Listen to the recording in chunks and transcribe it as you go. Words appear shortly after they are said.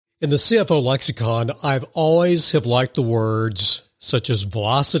In the CFO lexicon, I've always have liked the words such as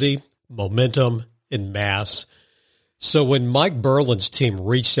velocity, momentum, and mass. So when Mike Berlin's team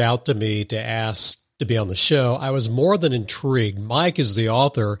reached out to me to ask to be on the show, I was more than intrigued. Mike is the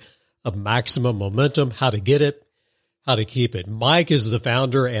author of Maximum Momentum, How to Get It, How to Keep It. Mike is the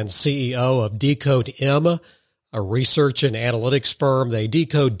founder and CEO of Decode M, a research and analytics firm. They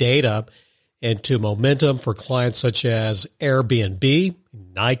decode data into momentum for clients such as Airbnb,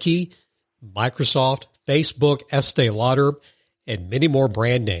 Nike, Microsoft, Facebook, Estee Lauder, and many more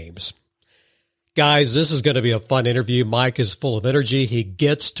brand names. Guys, this is going to be a fun interview. Mike is full of energy. He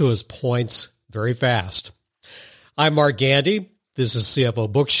gets to his points very fast. I'm Mark Gandy. This is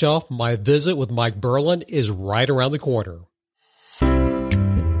CFO Bookshelf. My visit with Mike Berlin is right around the corner.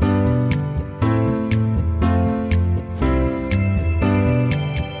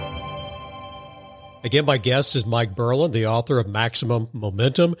 Again, my guest is Mike Berlin, the author of Maximum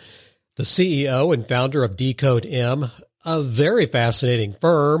Momentum, the CEO and founder of Decode M, a very fascinating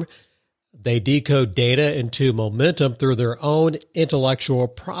firm. They decode data into momentum through their own intellectual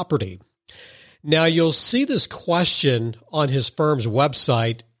property. Now, you'll see this question on his firm's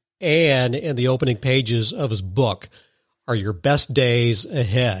website and in the opening pages of his book, Are Your Best Days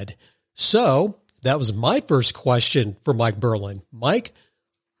Ahead? So that was my first question for Mike Berlin. Mike,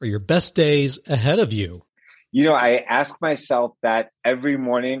 are your best days ahead of you? You know, I ask myself that every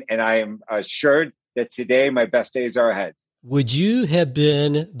morning, and I am assured that today my best days are ahead. Would you have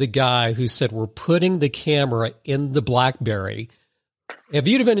been the guy who said, we're putting the camera in the BlackBerry? If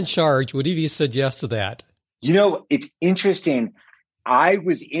you'd have been in charge, would you have said yes to that? You know, it's interesting. I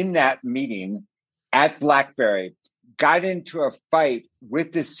was in that meeting at BlackBerry, got into a fight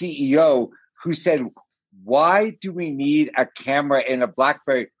with the CEO who said, why do we need a camera in a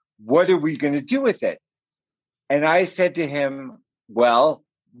BlackBerry? What are we going to do with it? And I said to him, well,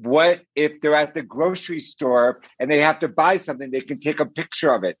 what if they're at the grocery store and they have to buy something, they can take a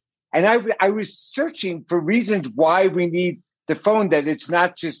picture of it. And I was searching for reasons why we need the phone, that it's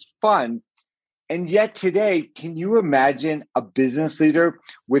not just fun. And yet today, can you imagine a business leader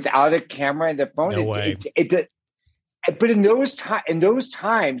without a camera and the phone? No way. But in those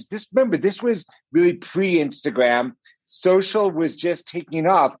times, this was really pre-Instagram. Social was just taking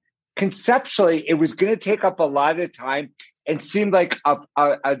off. Conceptually, it was going to take up a lot of time and seemed like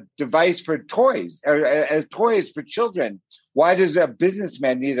a device for toys, or as toys for children. Why does a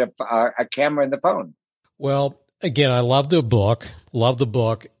businessman need a camera in the phone? Well, again, I love the book.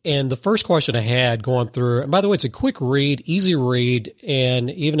 And the first question I had going through, and by the way, it's a quick read, easy read, and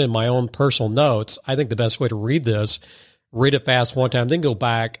even in my own personal notes, I think the best way to read this, read it fast one time, then go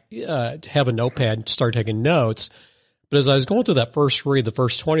back, have a notepad and start taking notes. But as I was going through that first read, the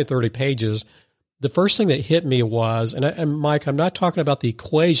first 20, 30 pages, the first thing that hit me was, and Mike, I'm not talking about the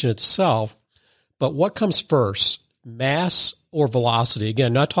equation itself, but what comes first, mass or velocity?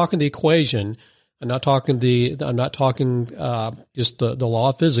 Again, not talking the equation. I'm not talking just the law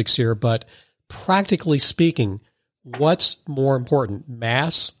of physics here, but practically speaking, what's more important,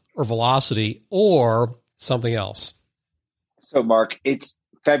 mass or velocity or something else? So, Mark, it's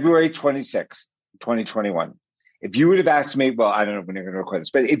February 26, 2021. If you would have asked me, well, I don't know when you're going to record this,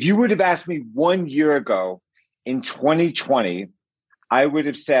 but if you would have asked me 1 year ago in 2020, I would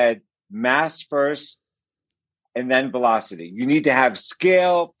have said mass first and then velocity. You need to have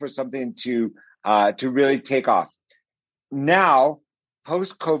scale for something to really take off. Now,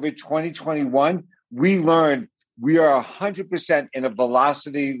 post-COVID 2021, we learned we are 100% in a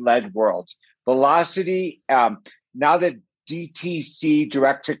velocity-led world. Velocity, now that DTC,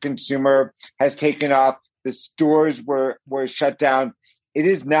 direct-to-consumer, has taken off, the stores were shut down. It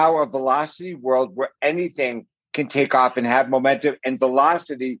is now a velocity world where anything can take off and have momentum, and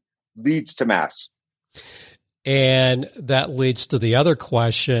velocity leads to mass. And that leads to the other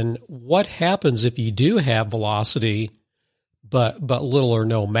question, what happens if you do have velocity, but little or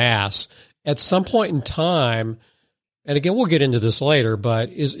no mass? At some point in time, and again, we'll get into this later,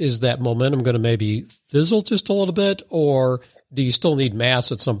 but is that momentum going to maybe fizzle just a little bit, or do you still need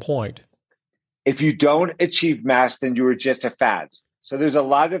mass at some point? If you don't achieve mass, then you are just a fad. So there's a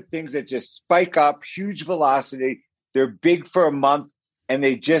lot of things that just spike up, huge velocity. They're big for a month, and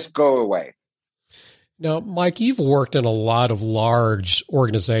they just go away. Now, Mike, you've worked in a lot of large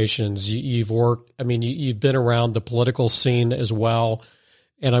organizations. You've been around the political scene as well.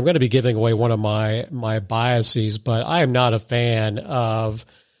 And I'm going to be giving away one of my biases, but I am not a fan of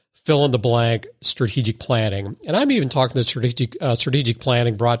fill in the blank strategic planning. And I'm even talking the strategic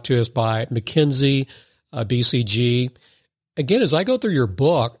planning brought to us by McKinsey, BCG. Again, as I go through your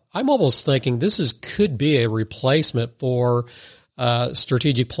book, I'm almost thinking this could be a replacement for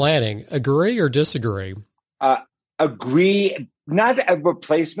strategic planning. Agree or disagree? Agree, not a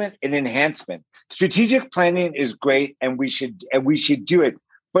replacement, an enhancement. Strategic planning is great, and we should do it,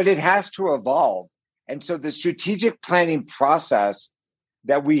 but it has to evolve. And so the strategic planning process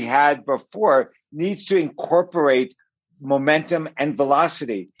that we had before needs to incorporate momentum and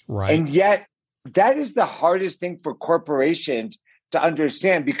velocity. Right. And yet that is the hardest thing for corporations to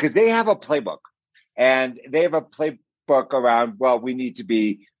understand, because they have a playbook, and they have a playbook around, well, we need to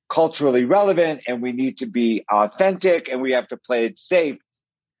be culturally relevant, and we need to be authentic, and we have to play it safe.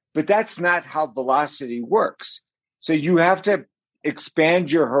 But that's not how velocity works. So you have to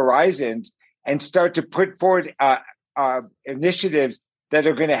expand your horizons and start to put forward initiatives that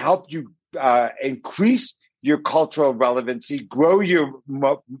are going to help you increase your cultural relevancy, grow your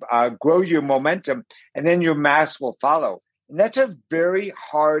momentum, and then your mass will follow. And that's a very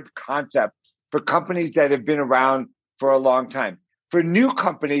hard concept for companies that have been around for a long time. For new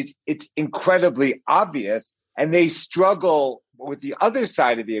companies, it's incredibly obvious, and they struggle with the other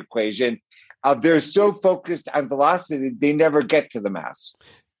side of the equation. They're so focused on velocity, they never get to the mass.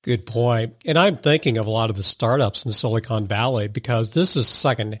 Good point. And I'm thinking of a lot of the startups in Silicon Valley, because this is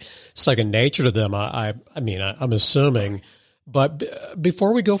second nature to them. I'm assuming. But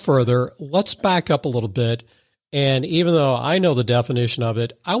before we go further, let's back up a little bit. And even though I know the definition of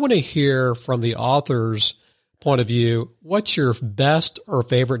it, I want to hear from the author's point of view. What's your best or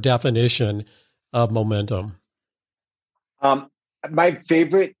favorite definition of momentum? My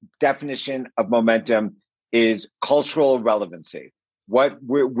favorite definition of momentum is cultural relevancy.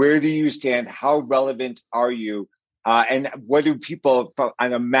 Where do you stand? How relevant are you? And what do people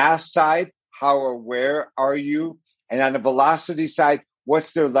on a mass side? How aware are you? And on the velocity side,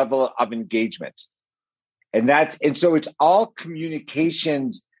 what's their level of engagement? And so it's all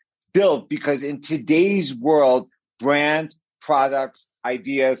communications built, because in today's world, brand, products,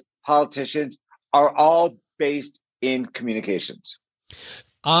 ideas, politicians are all based in communications.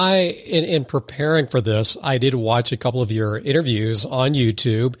 In preparing for this, I did watch a couple of your interviews on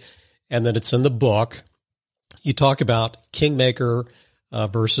YouTube, and then it's in the book. You talk about kingmaker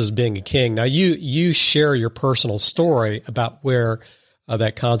versus being a king. Now, you share your personal story about where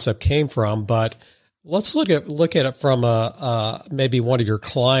that concept came from, but let's look at it from maybe one of your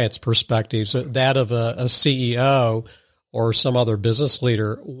clients' perspectives, that of a CEO or some other business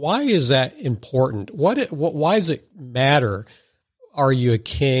leader. Why is that important? Why does it matter? Are you a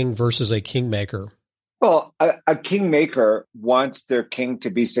king versus a kingmaker? Well, a kingmaker wants their king to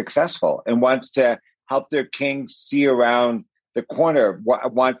be successful and wants to help their king see around the corner,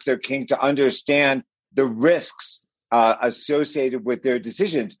 wants their king to understand the risks associated with their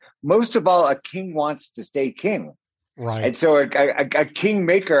decisions. Most of all, a king wants to stay king. Right. And so a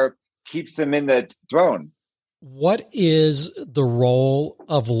kingmaker keeps them in the throne. What is the role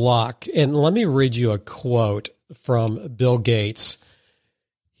of luck? And let me read you a quote from Bill Gates.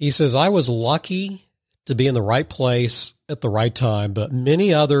 He says, "I was lucky to be in the right place at the right time, but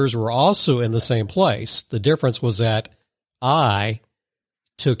many others were also in the same place. The difference was that I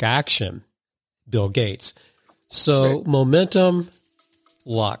took action." Bill Gates. So right. Momentum,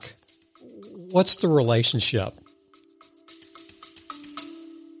 luck. What's the relationship?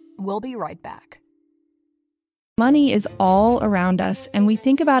 We'll be right back. Money is all around us, and we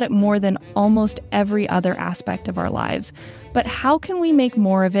think about it more than almost every other aspect of our lives. But how can we make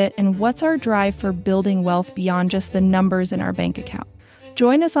more of it, and what's our drive for building wealth beyond just the numbers in our bank account?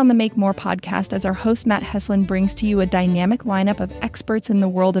 Join us on the Make More podcast as our host Matt Heslin brings to you a dynamic lineup of experts in the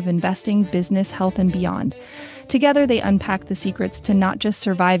world of investing, business, health, and beyond. Together, they unpack the secrets to not just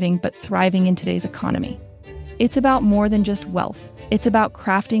surviving, but thriving in today's economy. It's about more than just wealth. It's about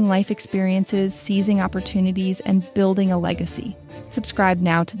crafting life experiences, seizing opportunities, and building a legacy. Subscribe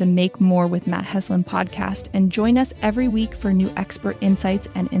now to the Make More with Matt Heslin podcast and join us every week for new expert insights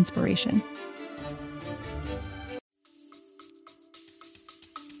and inspiration.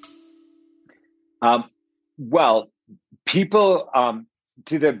 Well, people,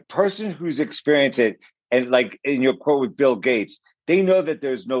 to the person who's experienced it, and like in your quote with Bill Gates, they know that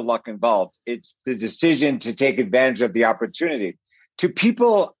there's no luck involved. It's the decision to take advantage of the opportunity. To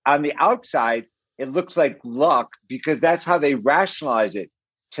people on the outside, it looks like luck because that's how they rationalize it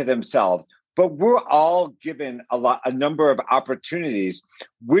to themselves. But we're all given a number of opportunities.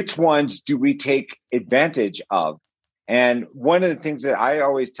 Which ones do we take advantage of? And one of the things that I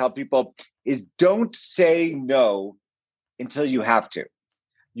always tell people is don't say no until you have to.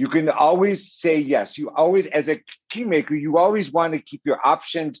 You can always say yes. You always, as a kingmaker, you always want to keep your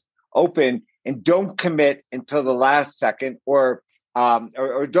options open and don't commit until the last second, or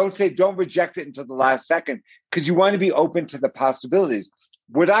or don't reject it until the last second, because you want to be open to the possibilities.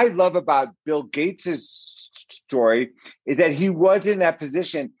 What I love about Bill Gates' story is that he was in that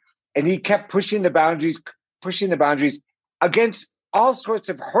position and he kept pushing the boundaries against all sorts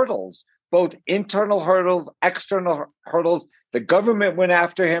of hurdles, both internal hurdles, external hurdles. The government went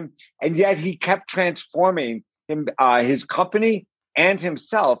after him, and yet he kept transforming his company and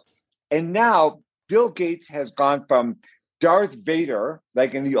himself. And now Bill Gates has gone from Darth Vader,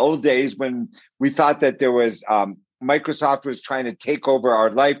 like in the old days when we thought that there was Microsoft was trying to take over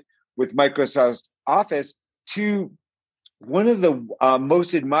our life with Microsoft Office, to one of the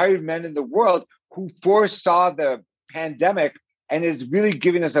most admired men in the world who foresaw the pandemic and is really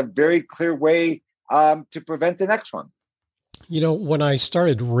giving us a very clear way to prevent the next one. You know, when I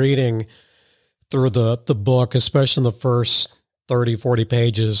started reading through the book, especially in the first 30, 40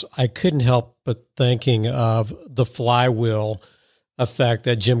 pages, I couldn't help but thinking of the flywheel effect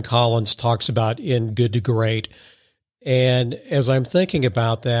that Jim Collins talks about in Good to Great. And as I'm thinking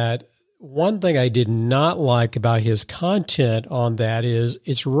about that, one thing I did not like about his content on that is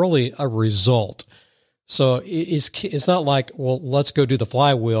it's really a result. So it's not like, well, let's go do the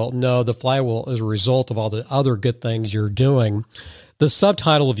flywheel. No, the flywheel is a result of all the other good things you're doing. The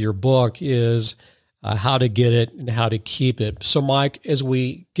subtitle of your book is how to get it and how to keep it. So, Mike, as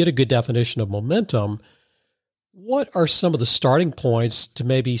we get a good definition of momentum, what are some of the starting points to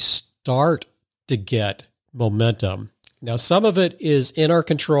maybe start to get momentum? Now, some of it is in our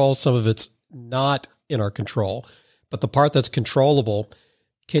control, some of it's not in our control, but the part that's controllable,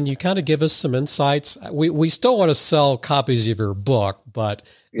 can you kind of give us some insights? We still want to sell copies of your book, but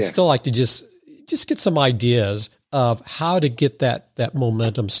I'd still like to just get some ideas of how to get that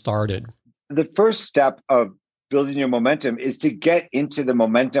momentum started. The first step of building your momentum is to get into the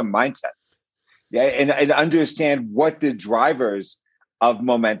momentum mindset, and understand what the drivers of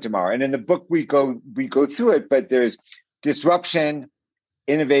momentum are. And in the book, we go through it, but there's disruption,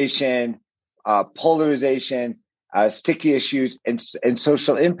 innovation, polarization, sticky issues, and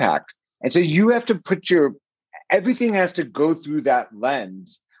social impact. And so you have to everything has to go through that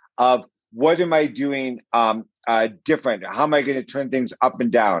lens of what am I doing different? How am I going to turn things up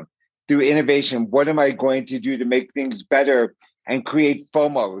and down? Through innovation, what am I going to do to make things better and create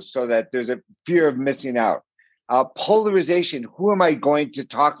FOMO so that there's a fear of missing out? Polarization, who am I going to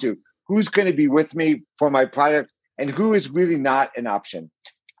talk to? Who's going to be with me for my product? And who is really not an option?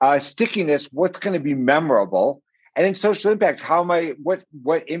 Stickiness, what's going to be memorable? And then social impact,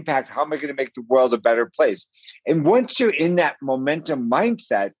 what impact, how am I going to make the world a better place? And once you're in that momentum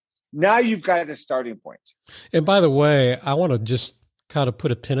mindset, now you've got a starting point. And by the way, I want to just kind of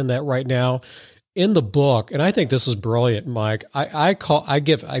put a pin in that right now. In the book, and I think this is brilliant, Mike, I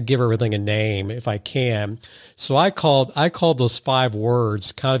give everything a name if I can. So I called those 5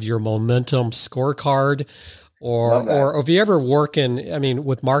 words kind of your momentum scorecard. Or if you ever work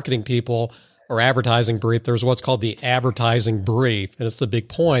with marketing people or advertising brief, there's what's called the advertising brief, and it's the big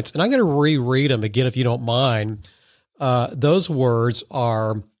points. And I'm going to reread them again, if you don't mind. Those words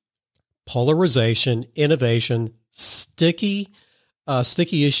are polarization, innovation, sticky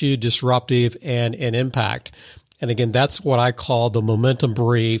issue, disruptive, and impact. And again, that's what I call the momentum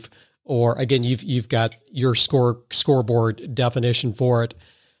brief, or again, you've got your scoreboard definition for it.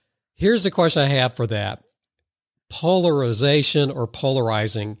 Here's the question I have for that. Polarization or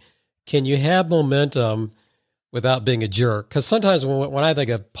polarizing, can you have momentum without being a jerk? Because sometimes when I think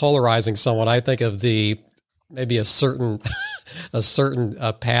of polarizing someone, I think of maybe a certain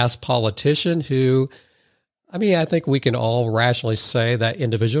past politician who, I think we can all rationally say that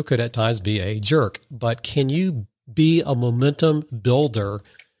individual could at times be a jerk. But can you be a momentum builder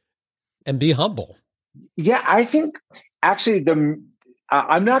and be humble? Yeah, I think actually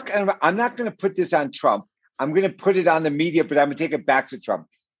I'm not going to put this on Trump. I'm going to put it on the media, but I'm going to take it back to Trump.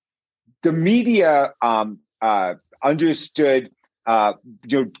 The media understood,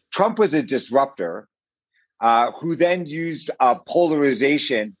 Trump was a disruptor who then used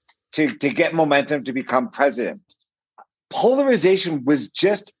polarization to get momentum to become president. Polarization was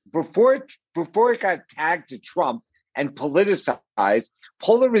just before it got tagged to Trump and politicized.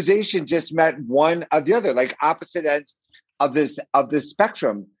 Polarization just meant one or the other, like opposite ends of this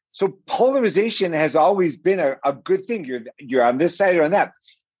spectrum. So polarization has always been a good thing. You're on this side or on that.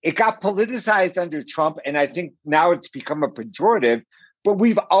 It got politicized under Trump, and I think now it's become a pejorative. But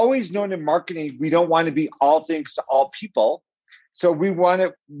we've always known in marketing we don't want to be all things to all people. So we want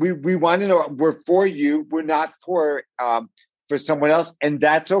to know we're for you. We're not for someone else, and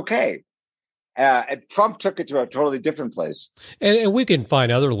that's okay. Trump took it to a totally different place. And we can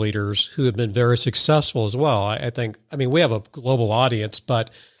find other leaders who have been very successful as well. I think, we have a global audience, but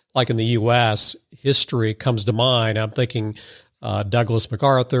like in the U.S., history comes to mind. I'm thinking Douglas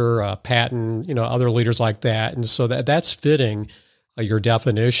MacArthur, Patton, other leaders like that. And so that's fitting your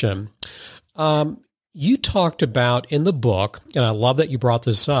definition. You talked about in the book, and I love that you brought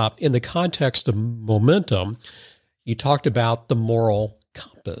this up, in the context of momentum, you talked about the moral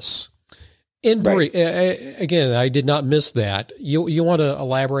compass. Right. Again, I did not miss that. You want to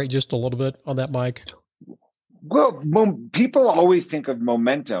elaborate just a little bit on that, Mike? Well, people always think of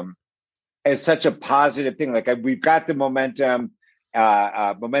momentum as such a positive thing. Like we've got the momentum,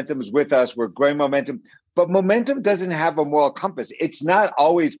 momentum's with us, we're growing momentum. But momentum doesn't have a moral compass. It's not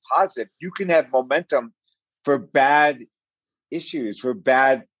always positive. You can have momentum for bad issues, for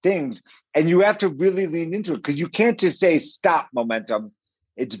bad things, and you have to really lean into it because you can't just say stop momentum.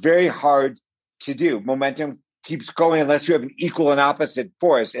 It's very hard to do. Momentum keeps going unless you have an equal and opposite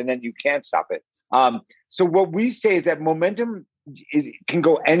force, and then you can't stop it. So what we say is that momentum can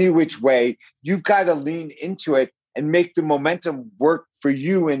go any which way. You've got to lean into it and make the momentum work for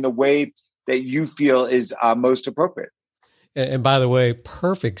you in the way that you feel is most appropriate. And by the way,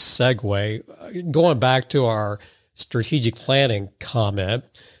 perfect segue. Going back to our strategic planning comment,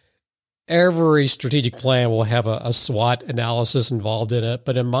 every strategic plan will have a SWOT analysis involved in it.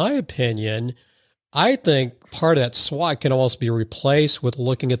 But in my opinion, I think part of that SWOT can almost be replaced with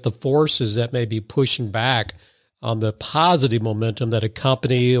looking at the forces that may be pushing back on the positive momentum that a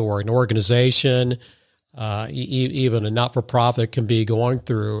company or an organization, even a not-for-profit, can be going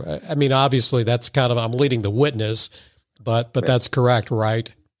through. Obviously, that's kind of, I'm leading the witness, but that's correct, right?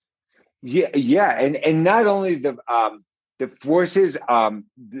 Yeah, and not only the forces,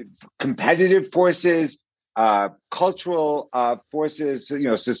 the competitive forces, cultural forces,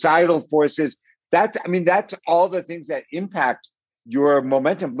 societal forces. That's all the things that impact your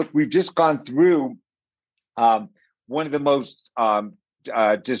momentum. Look, we've just gone through one of the most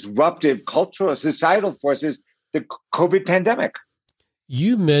disruptive cultural, societal forces, the COVID pandemic.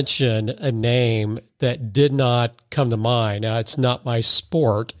 You mentioned a name that did not come to mind. Now, it's not my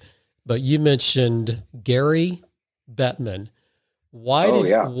sport, but you mentioned Gary Bettman.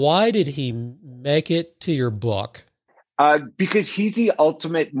 Why did he make it to your book? Because he's the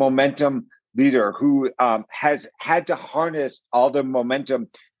ultimate momentum leader who has had to harness all the momentum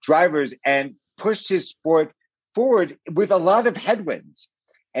drivers and pushed his sport forward with a lot of headwinds.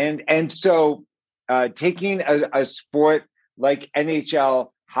 And so taking a sport like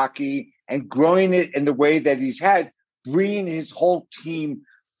NHL hockey and growing it in the way that he's had, bringing his whole team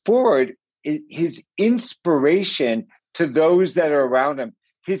forward, his inspiration to those that are around him,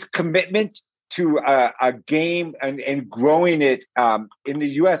 his commitment to a game and growing it in the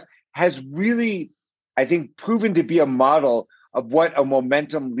U.S. has really, I think, proven to be a model of what a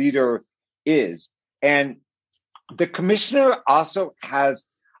momentum leader is. And the commissioner also has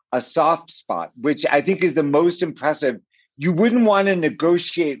a soft spot, which I think is the most impressive. You wouldn't want to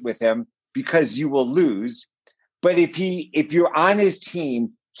negotiate with him because you will lose. But if you're on his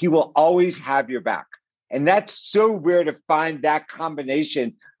team, he will always have your back. And that's so rare to find that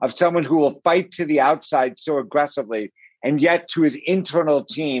combination of someone who will fight to the outside so aggressively, and yet to his internal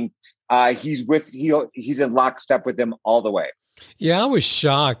team, he's in lockstep with them all the way. Yeah, I was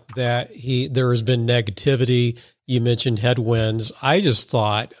shocked that there has been negativity. You mentioned headwinds. I just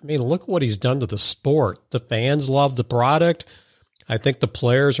thought, look what he's done to the sport. The fans love the product. I think the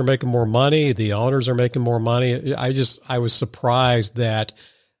players are making more money. The owners are making more money. I was surprised that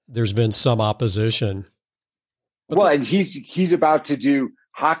there's been some opposition. But and he's about to do,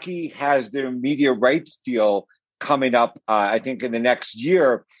 hockey has their media rights deal coming up, I think, in the next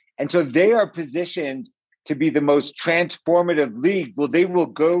year. And so they are positioned to be the most transformative league. Well, they will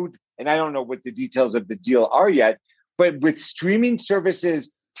go, and I don't know what the details of the deal are yet, but with streaming services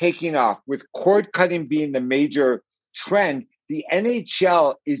taking off, with cord cutting being the major trend, the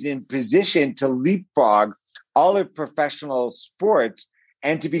NHL is in position to leapfrog all of professional sports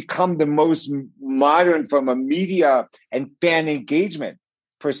and to become the most modern from a media and fan engagement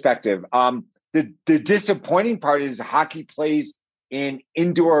perspective. The disappointing part is hockey plays in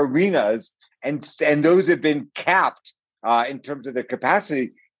indoor arenas, and those have been capped in terms of the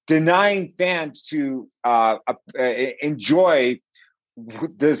capacity, denying fans to enjoy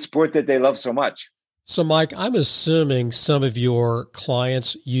the sport that they love so much. So, Mike, I'm assuming some of your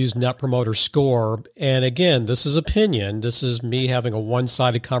clients use Net Promoter Score. And again, this is opinion. This is me having a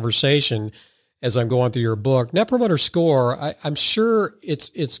one-sided conversation as I'm going through your book. Net Promoter Score, I'm sure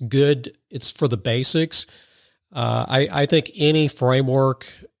it's good. It's for the basics. I think any framework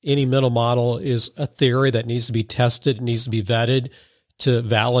any mental model is a theory that needs to be tested, it needs to be vetted to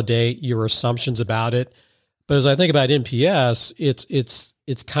validate your assumptions about it. But as I think about NPS,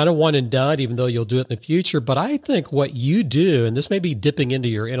 it's kind of one and done, even though you'll do it in the future. But I think what you do, and this may be dipping into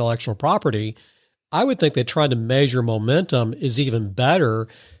your intellectual property, I would think that trying to measure momentum is even better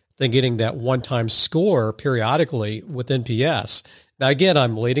than getting that one-time score periodically with NPS. Now, again,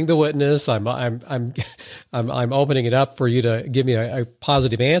 I'm leading the witness. I'm opening it up for you to give me a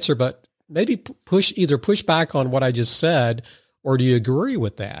positive answer, but maybe push back on what I just said, or do you agree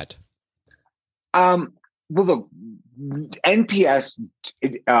with that? Well, look, NPS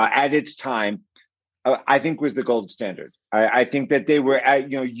at its time, I think was the gold standard. I think that they were,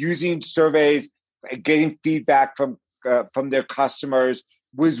 using surveys, getting feedback from their customers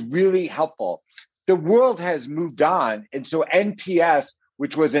was really helpful. The world has moved on, and so NPS,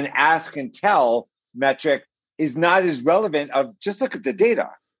 which was an ask and tell metric, is not as relevant. Of just look at the data,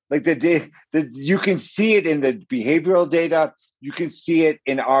 like the data, you can see it in the behavioral data, you can see it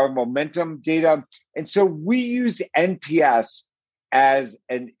in our momentum data, and so we use NPS as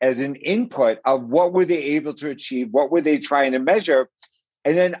an input of what were they able to achieve, what were they trying to measure,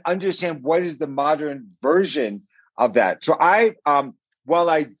 and then understand what is the modern version of that. So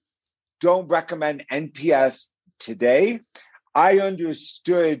while I don't recommend NPS today, I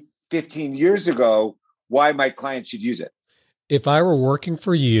understood 15 years ago why my clients should use it. If I were working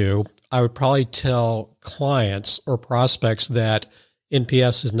for you, I would probably tell clients or prospects that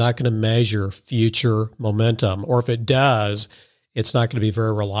NPS is not going to measure future momentum, or if it does, it's not going to be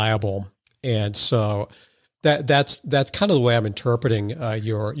very reliable. And so that's kind of the way I'm interpreting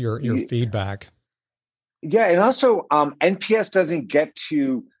your feedback. Yeah, and also NPS doesn't get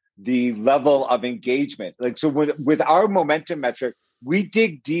to the level of engagement. Like, so with our momentum metric, we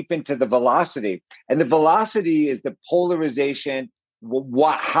dig deep into the velocity, and the velocity is the polarization,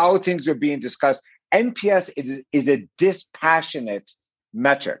 how things are being discussed. NPS is a dispassionate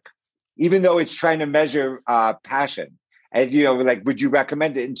metric, even though it's trying to measure passion. And, like, would you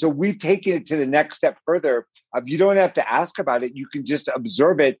recommend it? And so we've taken it to the next step further of you don't have to ask about it. You can just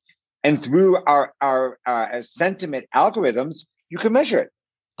observe it. And through our sentiment algorithms, you can measure it.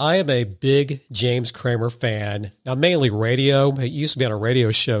 I am a big James Cramer fan. Now, mainly radio. He used to be on a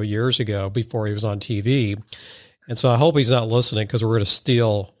radio show years ago before he was on TV. And so I hope he's not listening, because we're going to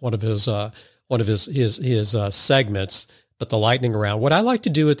steal one of his segments, but the lightning round. What I like to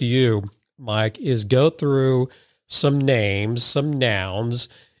do with you, Mike, is go through some names, some nouns,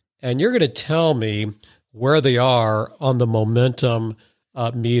 and you're going to tell me where they are on the momentum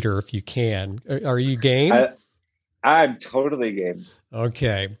meter, if you can. Are you game? I'm totally game.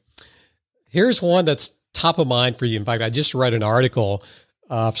 Okay. Here's one that's top of mind for you. In fact, I just read an article.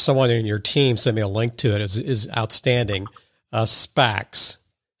 Someone in your team sent me a link to it. Is outstanding. SPACs,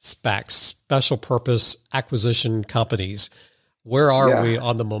 special purpose acquisition companies. Where are we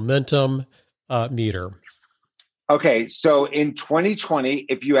on the momentum meter? Okay. So in 2020,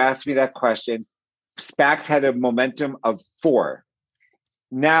 if you asked me that question, SPACs had a momentum of 4.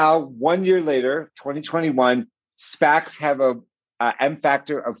 Now, 1 year later, 2021, SPACs have a M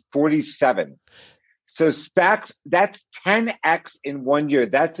factor of 47. So SPACs, that's 10x in 1 year.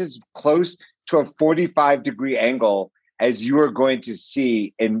 That's as close to a 45-degree angle as you are going to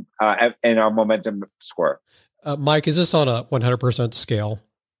see in our momentum score. Mike, is this on a 100% scale?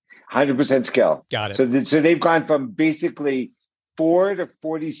 100% scale. Got it. So they've gone from basically 4 to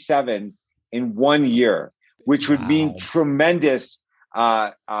 47 in 1 year, which would mean tremendous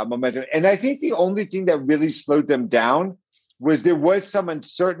momentum. And I think the only thing that really slowed them down was there was some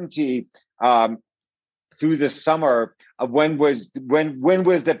uncertainty through the summer of when was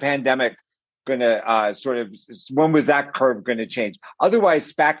the pandemic going to when was that curve going to change?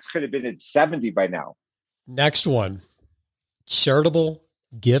 Otherwise, SPACs could have been at 70 by now. Next one, charitable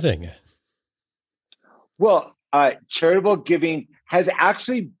giving. Well, charitable giving has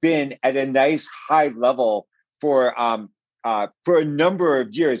actually been at a nice high level for a number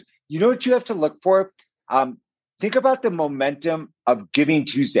of years. You know what you have to look for? Think about the momentum of Giving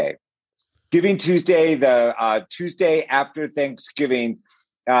Tuesday. Giving Tuesday, the Tuesday after Thanksgiving,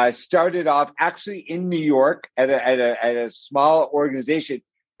 started off actually in New York at a small organization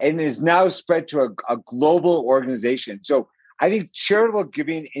and is now spread to a global organization. So I think charitable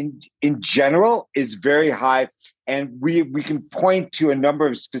giving in general is very high, and we can point to a number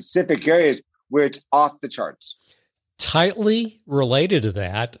of specific areas where it's off the charts. Tightly related to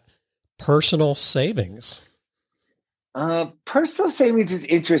that, personal savings. Personal savings is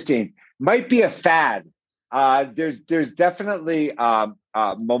interesting. Might be a fad. There's definitely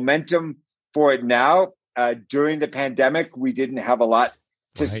momentum for it now. During the pandemic, we didn't have a lot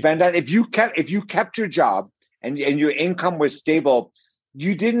to Right. spend on. If you kept your job and your income was stable,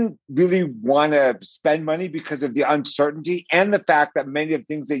 you didn't really want to spend money because of the uncertainty and the fact that many of the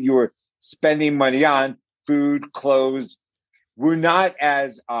things that you were spending money on, food, clothes, were not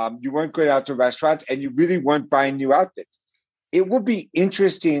as you weren't going out to restaurants and you really weren't buying new outfits. It will be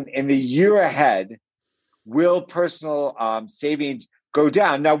interesting in the year ahead. Will personal savings go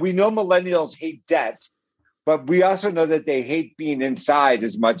down? Now, we know millennials hate debt, but we also know that they hate being inside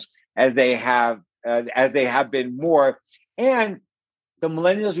as much as they have been more. And the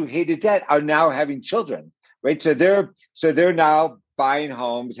millennials who hated debt are now having children, right? So they're now buying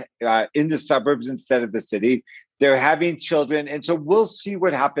homes in the suburbs instead of the city. They're having children, and so we'll see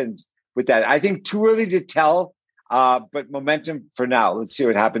what happens with that. I think too early to tell, but momentum for now. Let's see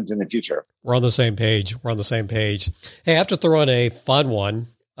what happens in the future. We're on the same page. Hey, I have to throw in a fun one.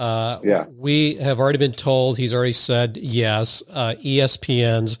 We have already been told, he's already said yes.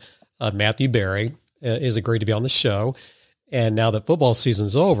 ESPN's Matthew Berry is agreed to be on the show. And now that football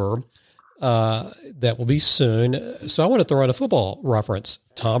season's over, that will be soon. So I want to throw in a football reference.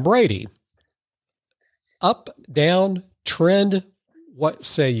 Tom Brady. Up, down, trend, what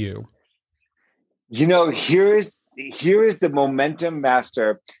say you? Here is the momentum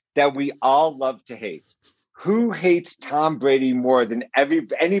master that we all love to hate. Who hates Tom Brady more than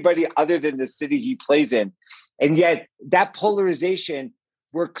anybody other than the city he plays in? And yet that polarization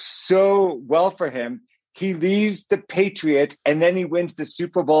works so well for him. He leaves the Patriots and then he wins the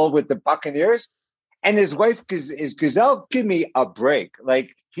Super Bowl with the Buccaneers. And his wife is Giselle. Give me a break.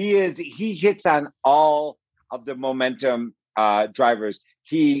 Like he hits on all of the momentum drivers.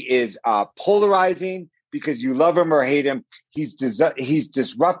 He is polarizing because you love him or hate him. He's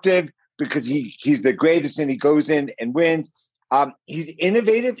disruptive because he's the greatest and he goes in and wins. He's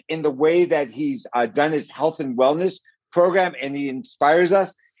innovative in the way that he's done his health and wellness program, and he inspires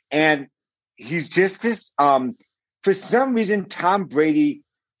us. And he's just this, for some reason, Tom Brady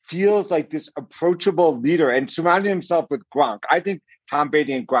feels like this approachable leader and surrounding himself with Gronk. I think Tom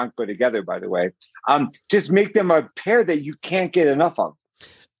Brady and Gronk go together, by the way. Just make them a pair that you can't get enough of.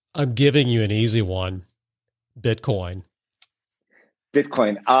 I'm giving you an easy one. Bitcoin.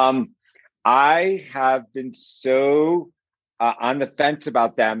 I have been so on the fence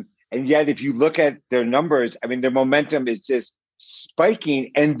about them. And yet, if you look at their numbers, I mean, their momentum is just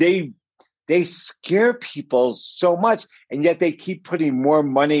spiking and they scare people so much. And yet they keep putting more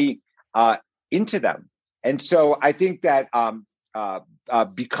money into them. And so I think that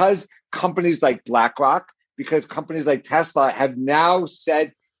because companies like BlackRock, because companies like Tesla have now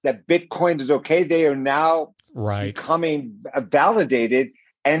said that Bitcoin is okay, they are now becoming validated.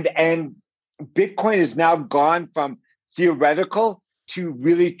 And Bitcoin is now gone from theoretical to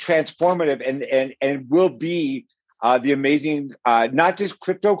really transformative and will be the amazing, not just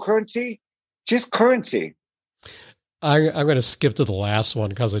cryptocurrency, just currency. I'm going to skip to the last one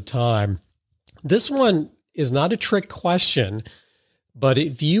because of time. This one is not a trick question, but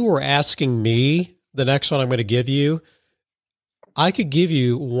if you were asking me, the next one I'm going to give you, I could give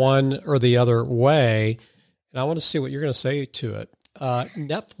you one or the other way, and I want to see what you're going to say to it.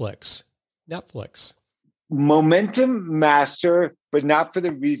 Netflix. Momentum master, but not for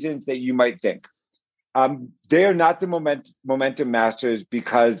the reasons that you might think. They are not the momentum masters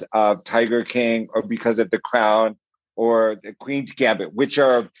because of Tiger King or because of The Crown or The Queen's Gambit, which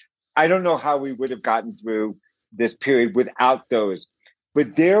are, I don't know how we would have gotten through this period without those.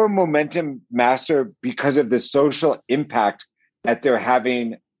 But they're a momentum master because of the social impact that they're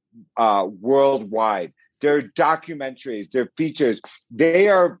having worldwide. Their documentaries, their features, they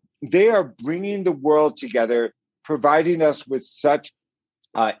are bringing the world together, providing us with such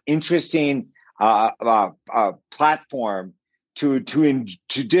interesting platform to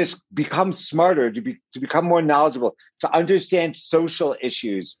just become smarter, to become more knowledgeable, to understand social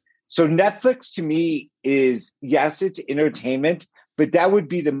issues. So Netflix to me is, yes, it's entertainment, but that would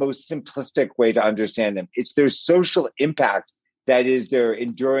be the most simplistic way to understand them. It's their social impact that is their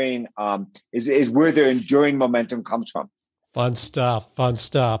enduring, is where their enduring momentum comes from. Fun stuff.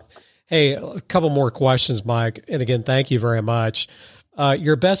 Hey, a couple more questions, Mike. And again, thank you very much.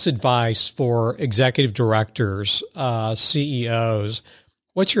 Your best advice for executive directors, CEOs,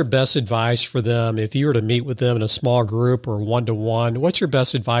 what's your best advice for them if you were to meet with them in a small group or one-to-one? What's your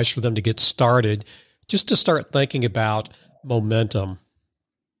best advice for them to get started, just to start thinking about momentum?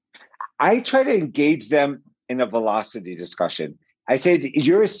 I try to engage them in a velocity discussion. I say,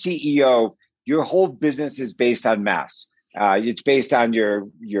 you're a CEO, your whole business is based on mass. It's based on your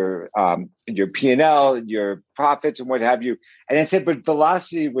P&L, your profits, and what have you. And I said, but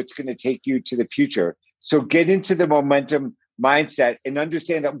velocity, what's going to take you to the future. So get into the momentum mindset and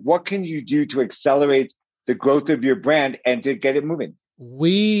understand what can you do to accelerate the growth of your brand and to get it moving.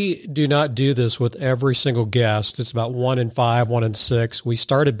 We do not do this with every single guest. It's about 1 in 5, 1 in 6. We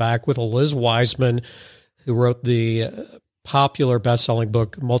started back with Liz Wiseman, who wrote the popular best-selling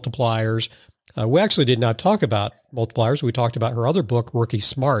book, Multipliers. We actually did not talk about Multipliers. We talked about her other book, Rookie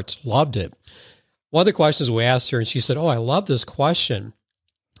Smarts. Loved it. One of the questions we asked her, and she said, I love this question.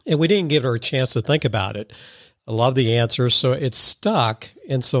 And we didn't give her a chance to think about it. I love the answer, so it's stuck.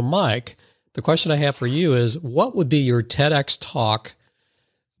 And so, Mike, the question I have for you is, what would be your TEDx talk?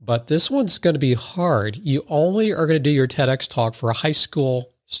 But this one's going to be hard. You only are going to do your TEDx talk for high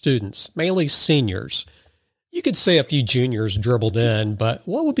school students, mainly seniors. You could say a few juniors dribbled in, but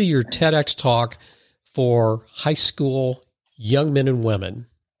what would be your TEDx talk for high school young men and women?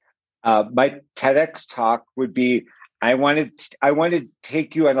 My TEDx talk would be, I want to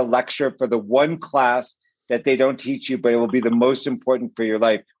take you on a lecture for the one class that they don't teach you, but it will be the most important for your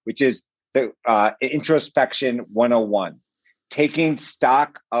life, which is the Introspection 101. Taking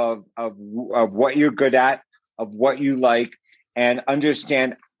stock of what you're good at, of what you like, and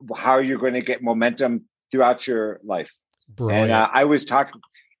understand how you're going to get momentum throughout your life. Brilliant. And I was talking,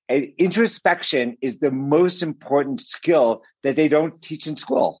 introspection is the most important skill that they don't teach in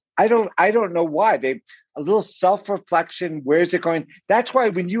school. I don't know why. A little self-reflection, where's it going? That's why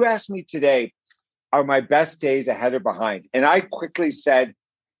when you asked me today, are my best days ahead or behind? And I quickly said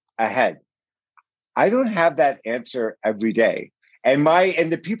ahead. I don't have that answer every day. And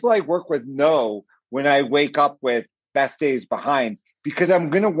the people I work with know when I wake up with best days behind, because I'm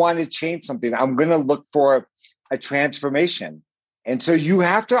going to want to change something. I'm going to look for a transformation. And so you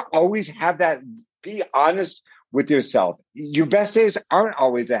have to always have that, be honest with yourself. Your best days aren't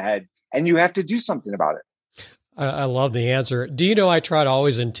always ahead, and you have to do something about it. I love the answer. Do you know I try to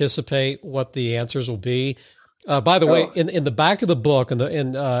always anticipate what the answers will be? By the way, in the back of the book, on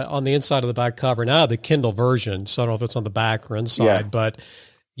the inside of the back cover, now the Kindle version, so I don't know if it's on the back or inside, but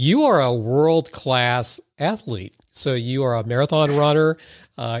you are a world-class athlete. So you are a marathon runner.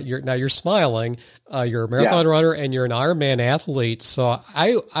 You're smiling. You're a marathon runner, and you're an Ironman athlete. So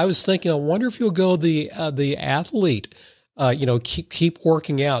I was thinking, I wonder if you'll go the athlete. Keep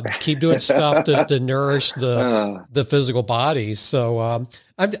working out, keep doing stuff to nourish the physical body. So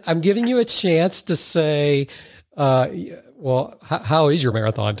I'm giving you a chance to say, how is your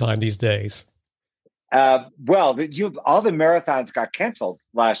marathon time these days? All the marathons got canceled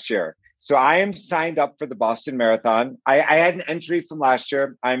last year. So I am signed up for the Boston Marathon. I had an entry from last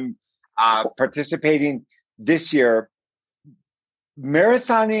year. I'm participating this year.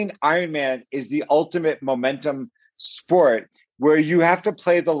 Marathoning Ironman is the ultimate momentum sport where you have to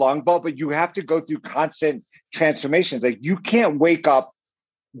play the long ball, but you have to go through constant transformations. Like, you can't wake up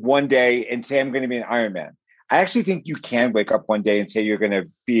one day and say, I'm going to be an Ironman. I actually think you can wake up one day and say you're going to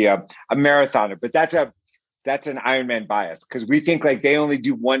be a marathoner, but that's an Ironman bias, because we think like they only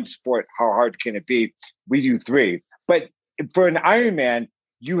do one sport. How hard can it be? We do 3. But for an Ironman,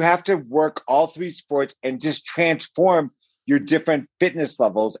 you have to work all 3 sports and just transform your different fitness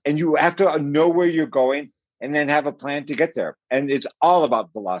levels. And you have to know where you're going and then have a plan to get there. And it's all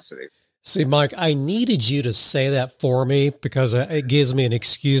about velocity. See, Mike, I needed you to say that for me because it gives me an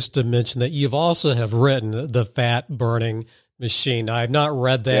excuse to mention that you've also have written The Fat Burning Machine. I have not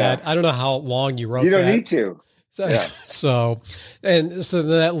read that. Yeah. I don't know how long you wrote that. You don't need to. So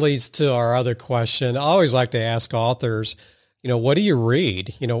that leads to our other question. I always like to ask authors, what do you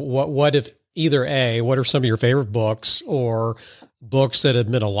read? What if either A, what are some of your favorite books, or books that have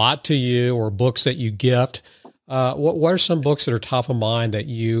meant a lot to you, or books that you gift? What are some books that are top of mind that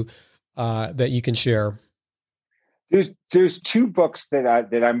you can share? There's 2 books that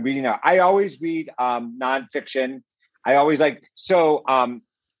I'm reading now. I always read nonfiction. I always the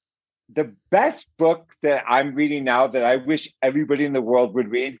best book that I'm reading now that I wish everybody in the world would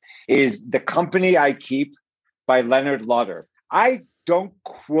read is The Company I Keep by Leonard Lauder. I don't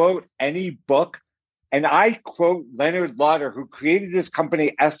quote any book, and I quote Leonard Lauder, who created this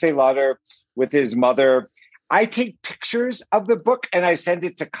company, Estee Lauder, with his mother. I take pictures of the book and I send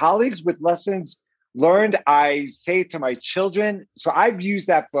it to colleagues with lessons learned. I say it to my children. So I've used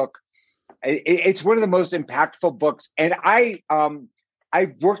that book. It's one of the most impactful books. And I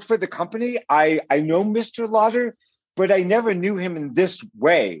worked for the company. I know Mr. Lauder, but I never knew him in this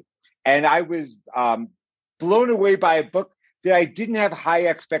way. And I was blown away by a book that I didn't have high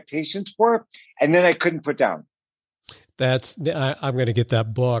expectations for, and then I couldn't put down. I'm going to get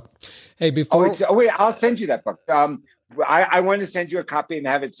that book. Hey, I'll send you that book. I want to send you a copy and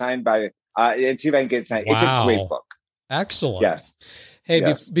have it signed by, and see if I can get it signed. Wow. It's a great book. Excellent. Yes. Hey,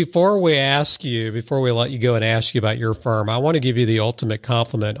 Yes. before we let you go and ask you about your firm, I want to give you the ultimate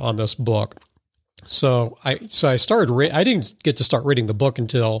compliment on this book. So I started, I didn't get to start reading the book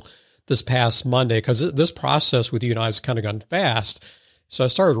until this past Monday, because this process with you and I has kind of gone fast. So I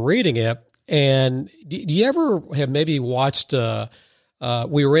started reading it. And do you ever have maybe watched,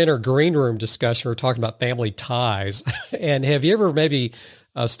 we were in our green room discussion, we were talking about family ties. And have you ever maybe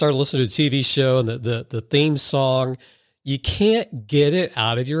started listening to a TV show and the theme song, you can't get it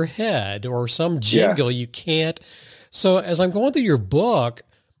out of your head, or some jingle, you can't. So as I'm going through your book,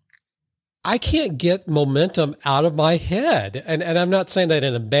 I can't get momentum out of my head. And I'm not saying that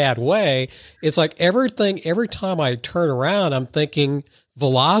in a bad way. It's like every time I turn around, I'm thinking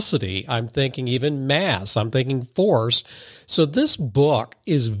velocity. I'm thinking even mass. I'm thinking force. So this book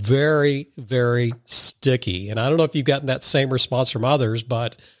is very, very sticky. And I don't know if you've gotten that same response from others,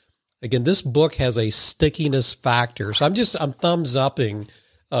 but again, this book has a stickiness factor. So I'm thumbs upping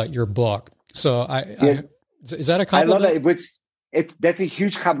your book. So is that a compliment? I love that. That's a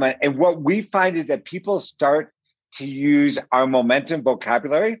huge compliment. And what we find is that people start to use our momentum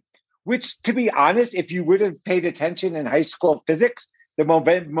vocabulary, which, to be honest, if you would have paid attention in high school physics, the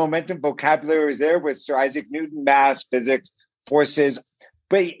momentum vocabulary is there with Sir Isaac Newton, mass, physics, forces.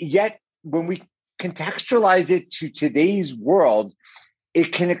 But yet, when we contextualize it to today's world,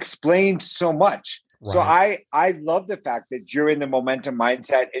 it can explain so much. Right. So I love the fact that you're in the momentum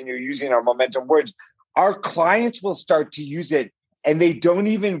mindset and you're using our momentum words. Our clients will start to use it and they don't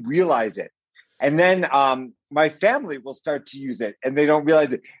even realize it. And then my family will start to use it and they don't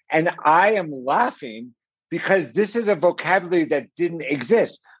realize it. And I am laughing because this is a vocabulary that didn't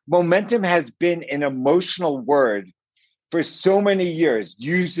exist. Momentum has been an emotional word for so many years,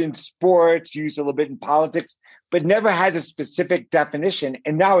 used in sports, used a little bit in politics, but never had a specific definition.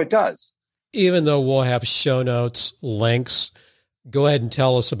 And now it does. Even though we'll have show notes, links, go ahead and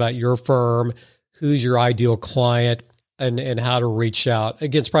tell us about your firm, who's your ideal client, and how to reach out.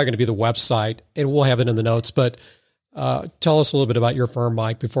 Again, it's probably going to be the website, and we'll have it in the notes. But tell us a little bit about your firm,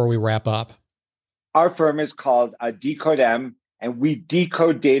 Mike, before we wrap up. Our firm is called Decode M, and we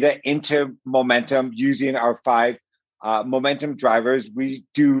decode data into momentum using our 5 momentum drivers. We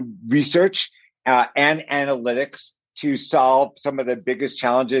do research and analytics to solve some of the biggest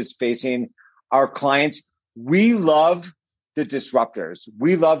challenges facing our clients. We love the disruptors.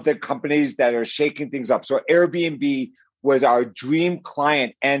 We love the companies that are shaking things up. So Airbnb was our dream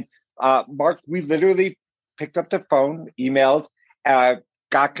client. And Mark, we literally picked up the phone, emailed,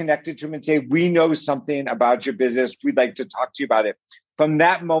 got connected to him and say, we know something about your business. We'd like to talk to you about it. From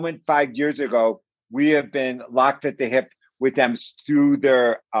that moment 5 years ago, we have been locked at the hip with them through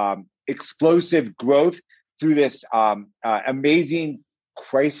their explosive growth, through this amazing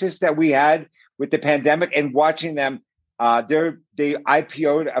crisis that we had with the pandemic, and watching them. They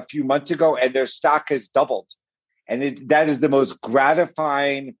IPO'd a few months ago and their stock has doubled. And that is the most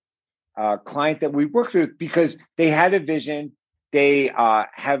gratifying client that we worked with, because they had a vision. They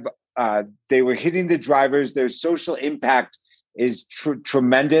they were hitting the drivers. Their social impact is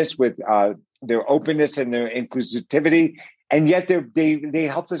tremendous with their openness and their inclusivity. And yet they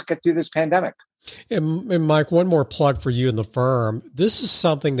helped us get through this pandemic. And Mike, one more plug for you and the firm. This is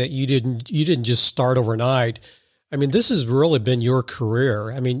something that you didn't just start overnight. I mean, this has really been your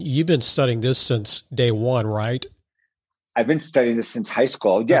career. I mean, you've been studying this since day one, right? I've been studying this since high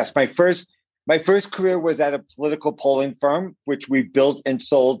school. Yes, my first career was at a political polling firm, which we built and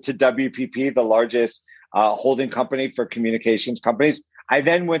sold to WPP, the largest holding company for communications companies. I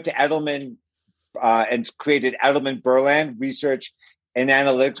then went to Edelman and created Edelman Berland Research and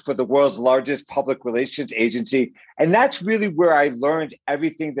Analytics for the world's largest public relations agency. And that's really where I learned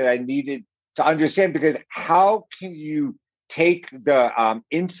everything that I needed to understand, because how can you take the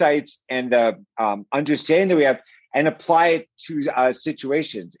insights and the understanding that we have and apply it to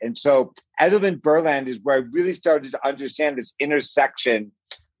situations? And so Edelman Berland is where I really started to understand this intersection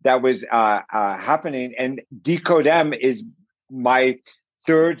that was happening. And Decode M is my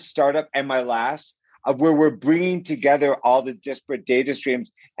third startup and my last, where we're bringing together all the disparate data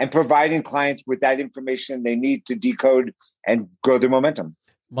streams and providing clients with that information they need to decode and grow their momentum.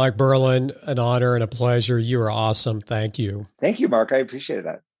 Mike Berland, an honor and a pleasure. You are awesome. Thank you. Thank you, Mark. I appreciate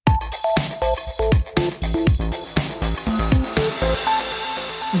that.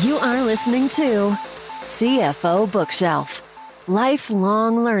 You are listening to CFO Bookshelf,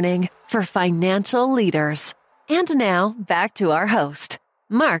 lifelong learning for financial leaders. And now back to our host,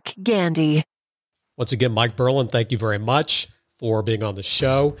 Mark Gandy. Once again, Mike Berland, thank you very much for being on the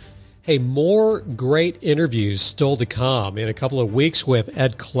show. Hey, more great interviews still to come in a couple of weeks with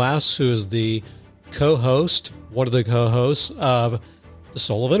Ed Kless, who is the one of the co-hosts of The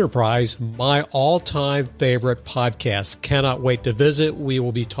Soul of Enterprise, my all-time favorite podcast. Cannot wait to visit. We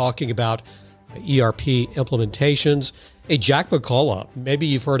will be talking about ERP implementations. Hey, Jack McCullough, maybe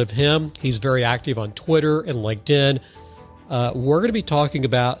you've heard of him. He's very active on Twitter and LinkedIn. We're going to be talking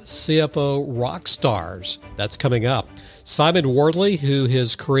about CFO rock stars. That's coming up. Simon Wardley, who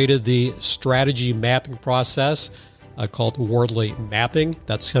has created the strategy mapping process called Wardley Mapping.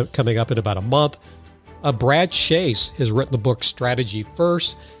 That's coming up in about a month. Brad Chase has written the book Strategy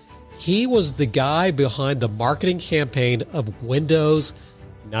First. He was the guy behind the marketing campaign of Windows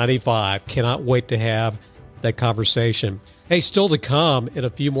 95. Cannot wait to have that conversation. Hey, still to come in a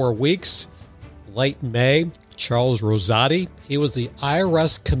few more weeks, late May, Charles Rosati. He was the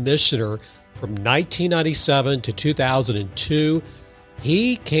IRS commissioner from 1997 to 2002.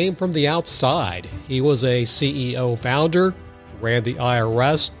 He came from the outside. He was a CEO founder, ran the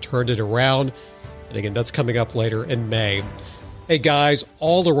IRS, turned it around. And again, that's coming up later in May. Hey guys,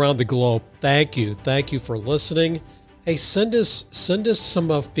 all around the globe, thank you. Thank you for listening. Hey, send us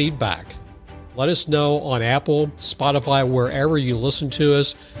some feedback. Let us know on Apple, Spotify, wherever you listen to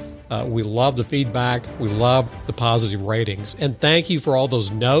us. We love the feedback. We love the positive ratings. And thank you for all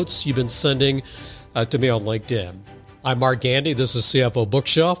those notes you've been sending to me on LinkedIn. I'm Mark Gandy. This is CFO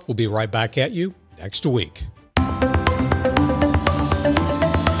Bookshelf. We'll be right back at you next week.